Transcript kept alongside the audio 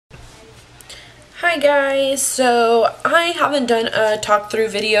Hi guys, so I haven't done a talk through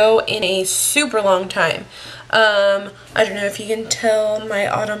video in a super long time. I don't know if you can tell, my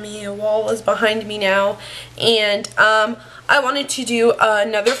automia wall is behind me now, and I wanted to do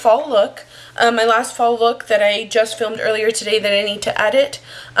another fall look. My last fall look that I just filmed earlier today that I need to edit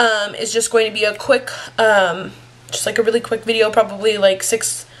is just going to be a quick, just like a really quick video, probably like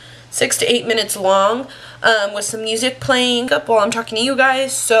 6 to 8 minutes long, with some music playing up while I'm talking to you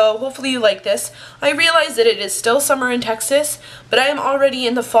guys, so hopefully you like this. I realize that it is still summer in Texas, but I am already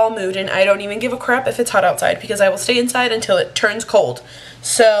in the fall mood, and I don't even give a crap if it's hot outside, because I will stay inside until it turns cold.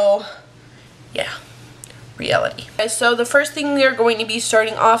 So, yeah, reality. So the first thing we are going to be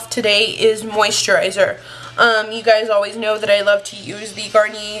starting off today is moisturizer. You guys always know that I love to use the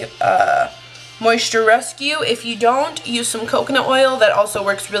Garnier, Moisture Rescue. If you don't, use some coconut oil. That also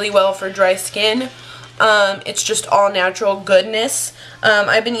works really well for dry skin. It's just all natural goodness.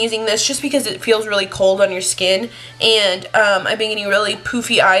 I've been using this just because it feels really cold on your skin, and I've been getting really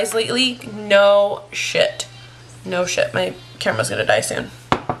poofy eyes lately. No shit. No shit. My camera's gonna die soon.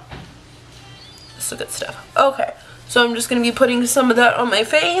 This is the good stuff. Okay, so I'm just gonna be putting some of that on my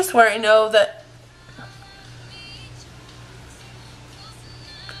face where I know that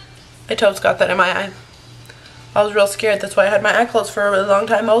my toes got that in my eye. I was real scared. That's why I had my eye closed for a really long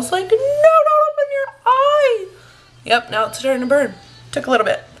time. I was like, no, don't open your eye. Yep, now it's starting to burn. Took a little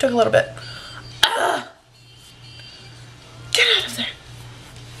bit. Took a little bit. Get out of there.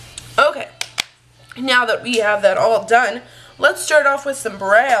 Okay. Now that we have that all done, let's start off with some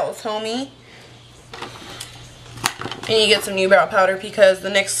brows, homie. And you get some new brow powder because the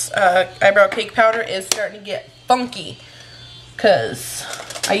NYX eyebrow cake powder is starting to get funky. Because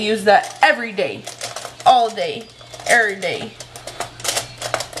I use that every day, all day, every day.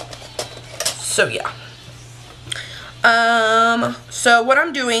 So yeah. So what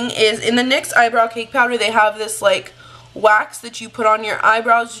I'm doing is, in the NYX eyebrow cake powder, they have this like wax that you put on your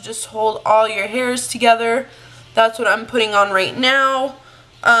eyebrows to just hold all your hairs together. That's what I'm putting on right now.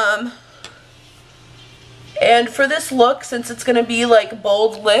 And for this look, since it's gonna be like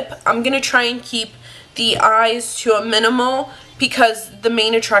bold lip, I'm gonna try and keep the eyes to a minimal, because the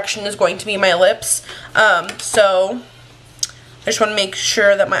main attraction is going to be my lips. So I just want to make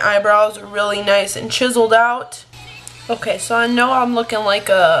sure that my eyebrows are really nice and chiseled out. Okay, so I know I'm looking like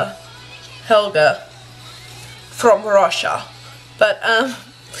a Helga from Russia, but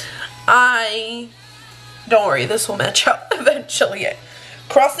don't worry, this will match up eventually.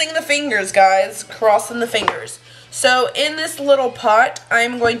 Crossing the fingers, guys, crossing the fingers. So in this little pot,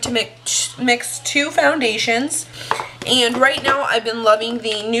 I'm going to mix two foundations. And right now, I've been loving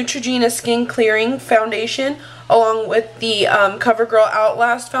the Neutrogena Skin Clearing Foundation, along with the Covergirl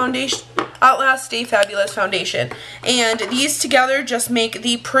Outlast Foundation, Outlast Stay Fabulous Foundation. And these together just make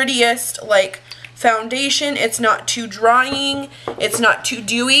the prettiest, like, foundation. It's not too drying, it's not too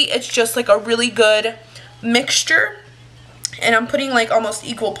dewy, it's just like a really good mixture. And I'm putting like almost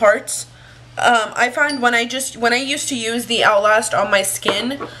equal parts. I find when I used to use the Outlast on my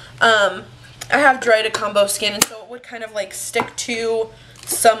skin, I have dry to combo skin, and so it would kind of like stick to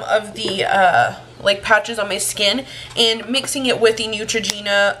some of the like patches on my skin, and mixing it with the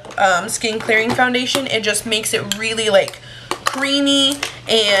Neutrogena Skin Clearing Foundation, it just makes it really like creamy,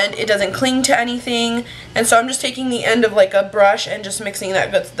 and it doesn't cling to anything. And so I'm just taking the end of like a brush and just mixing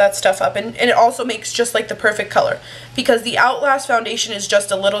that stuff up, and it also makes just like the perfect color, because the Outlast foundation is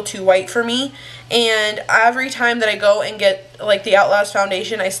just a little too white for me, and every time that I go and get like the Outlast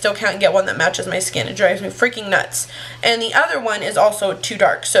foundation, I still can't get one that matches my skin. It drives me freaking nuts. And the other one is also too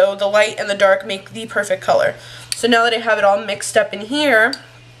dark, so the light and the dark make the perfect color. So now that I have it all mixed up in here,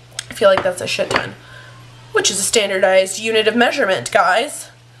 I feel like that's a shit ton, which is a standardized unit of measurement,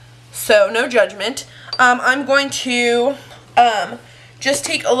 guys. So no judgment. I'm going to just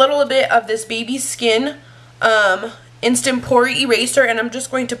take a little bit of this Baby Skin Instant Pore Eraser, and I'm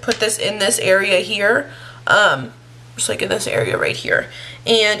just going to put this in this area here, just like in this area right here.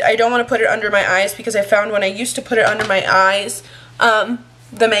 And I don't want to put it under my eyes, because I found when I used to put it under my eyes,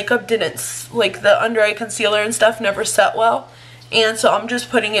 the makeup didn't, like the under eye concealer and stuff never set well. And so I'm just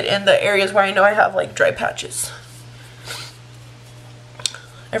putting it in the areas where I know I have like dry patches.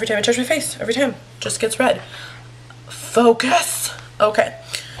 Every time I touch my face, every time, just gets red. Focus. Okay,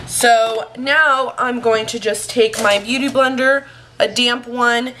 so now I'm going to just take my beauty blender, a damp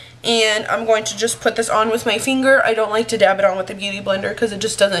one, and I'm going to just put this on with my finger. I don't like to dab it on with the beauty blender because it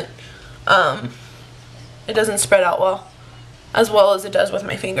just doesn't, it doesn't spread out well as it does with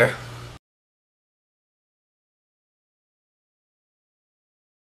my finger.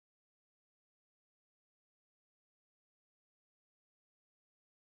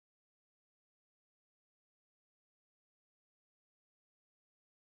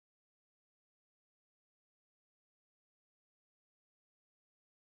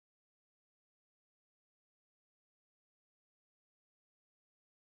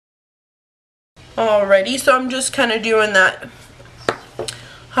 already, so I'm just kind of doing that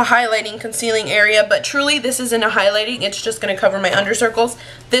highlighting, concealing area, but truly this isn't a highlighting, it's just going to cover my under circles.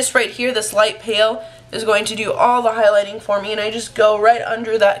 This right here, this light pale, is going to do all the highlighting for me, and I just go right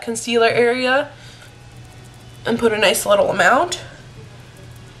under that concealer area and put a nice little amount,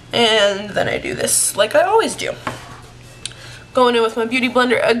 and then I do this like I always do. Going in with my beauty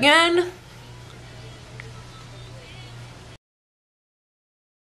blender again.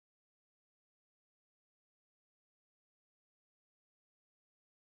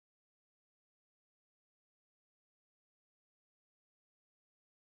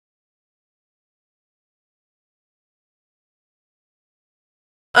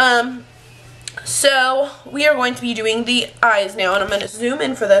 So we are going to be doing the eyes now, and I'm going to zoom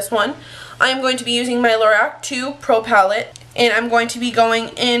in for this one. I'm going to be using my Lorac 2 Pro palette, and I'm going to be going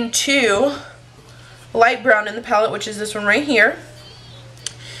into light brown in the palette, which is this one right here.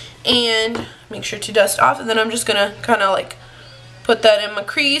 And make sure to dust off, and then I'm just going to kind of like put that in my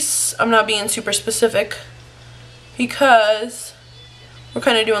crease. I'm not being super specific because we're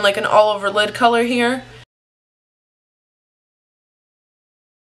kind of doing like an all over lid color here.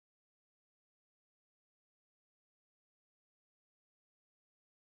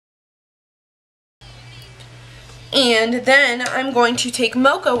 And then I'm going to take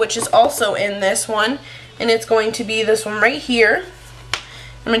Mocha, which is also in this one, and it's going to be this one right here.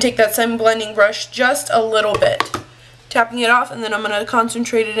 I'm going to take that same blending brush just a little bit, tapping it off, and then I'm going to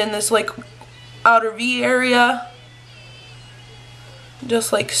concentrate it in this like outer V area,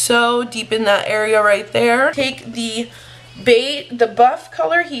 just like so, deep in that area right there. Take the buff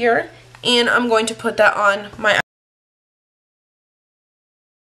color here, and I'm going to put that on my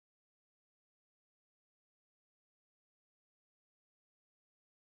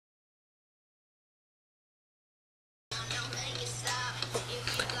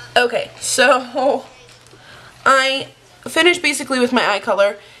Okay, so I finished basically with my eye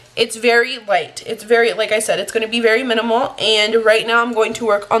color. It's very light. It's very, like I said, it's going to be very minimal. And right now I'm going to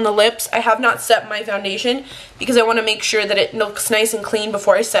work on the lips. I have not set my foundation because I want to make sure that it looks nice and clean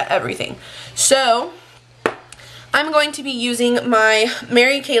before I set everything. So I'm going to be using my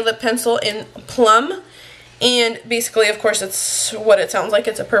MaryKay lip pencil in Plum. And basically, of course, it's what it sounds like.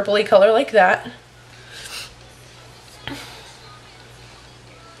 It's a purpley color like that.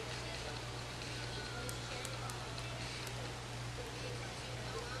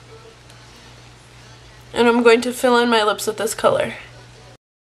 And I'm going to fill in my lips with this color.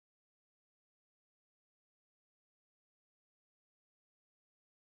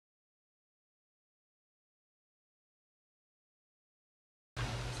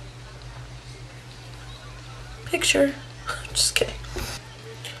 Picture. Just kidding.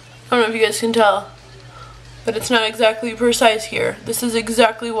 I don't know if you guys can tell, but it's not exactly precise here. This is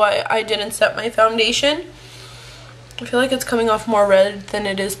exactly why I didn't set my foundation. I feel like it's coming off more red than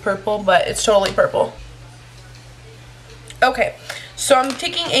it is purple, but it's totally purple. Okay, so I'm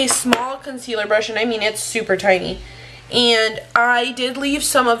taking a small concealer brush, and I mean it's super tiny, and I did leave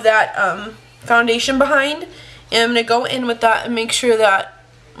some of that foundation behind, and I'm going to go in with that and make sure that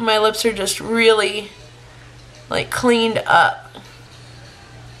my lips are just really like cleaned up.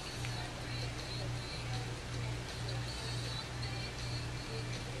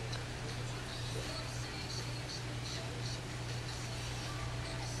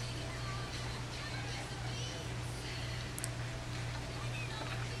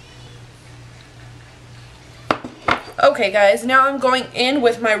 Okay guys, now I'm going in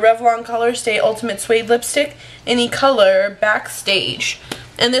with my Revlon Color Stay Ultimate Suede Lipstick in the color Backstage.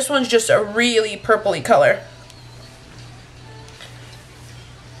 And this one's just a really purpley color.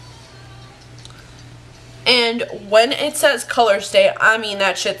 And when it says Color Stay, I mean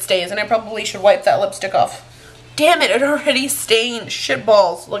that shit stays. And I probably should wipe that lipstick off. Damn it, it already stained. Shit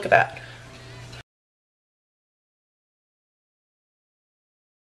balls. Look at that.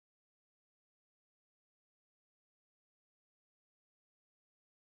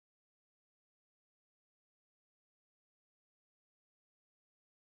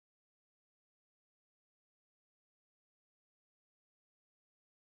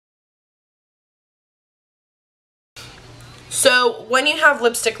 So when you have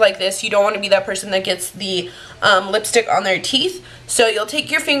lipstick like this, you don't want to be that person that gets the lipstick on their teeth. So you'll take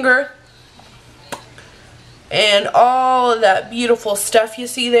your finger and all of that beautiful stuff you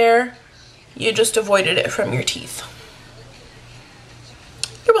see there, you just avoided it from your teeth.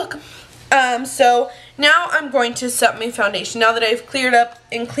 You're welcome. So now I'm going to set my foundation. Now that I've cleared up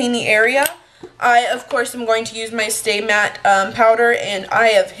and cleaned the area, I of course am going to use my Stay Matte powder, and I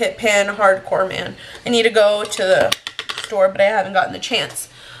have hit pan hardcore, man. I need to go to the store, but I haven't gotten the chance.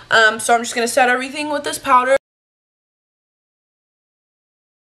 So I'm just going to set everything with this powder.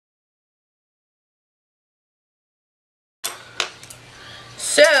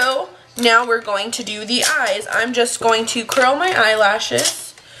 So now we're going to do the eyes. I'm just going to curl my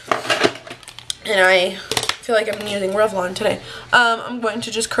eyelashes. And I feel like I've been using Revlon today. I'm going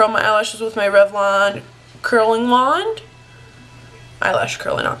to just curl my eyelashes with my Revlon curling wand. Eyelash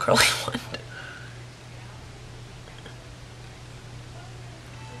curler, not curling wand.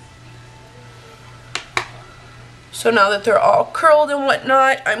 So now that they're all curled and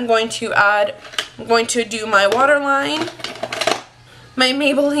whatnot, I'm going to do my waterline, my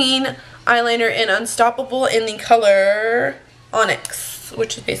Maybelline eyeliner in Unstoppable in the color Onyx,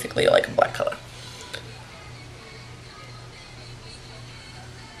 which is basically like a black color.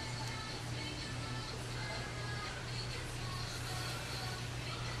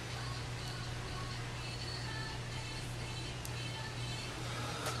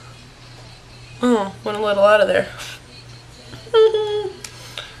 Oh, went a little out of there.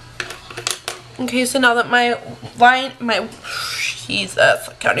 Okay, so now that Jesus,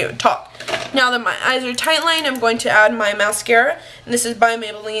 I can't even talk. Now that my eyes are tight lined, I'm going to add my mascara. And this is by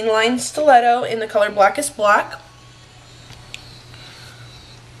Maybelline Line Stiletto in the color Blackest Black.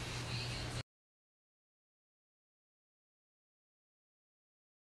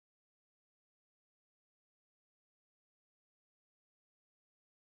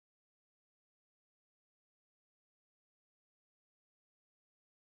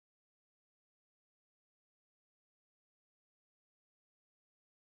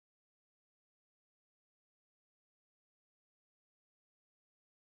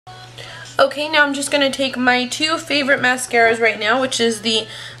 Okay, now I'm just going to take my two favorite mascaras right now, which is the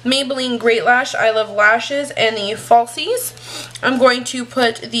Maybelline Great Lash I Love Lashes and the Falsies. I'm going to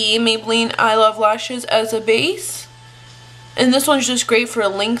put the Maybelline I Love Lashes as a base. And this one's just great for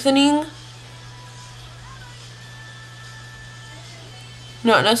lengthening.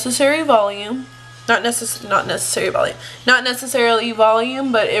 Not necessarily volume, but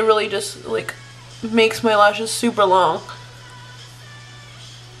it really just like makes my lashes super long.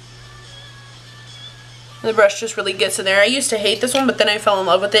 The brush just really gets in there. I used to hate this one, but then I fell in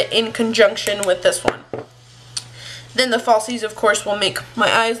love with it in conjunction with this one. Then the Falsies, of course, will make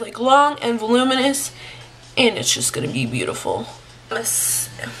my eyes like long and voluminous, and it's just going to be beautiful.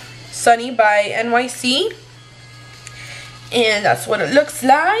 Sunny by NYC, and that's what it looks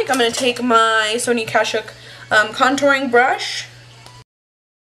like. I'm going to take my Sony Kashuk contouring brush.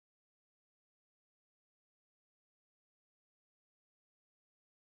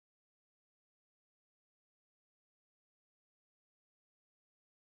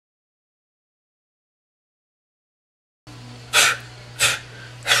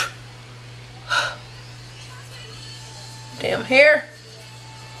 Damn hair.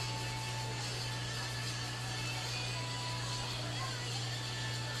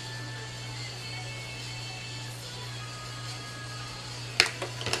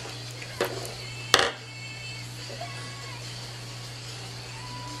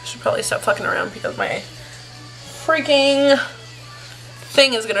 I should probably stop fucking around because my freaking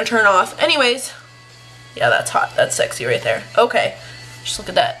thing is gonna turn off. Anyways, yeah, that's hot. That's sexy right there. Okay, just look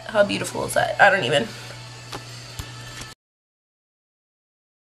at that. How beautiful is that? I don't even.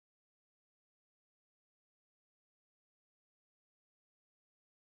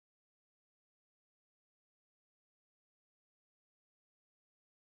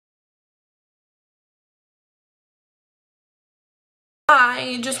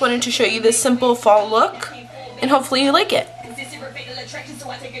 I just wanted to show you this simple fall look, and hopefully you like it.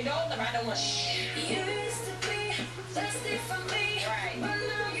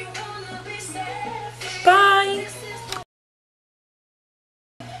 Bye!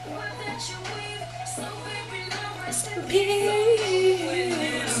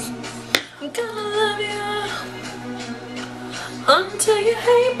 I'm gonna love you until you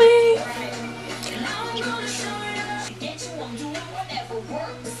hate me.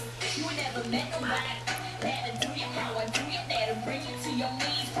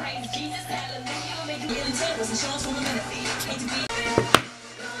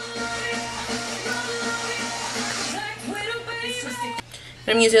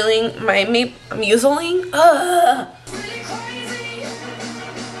 I'm using my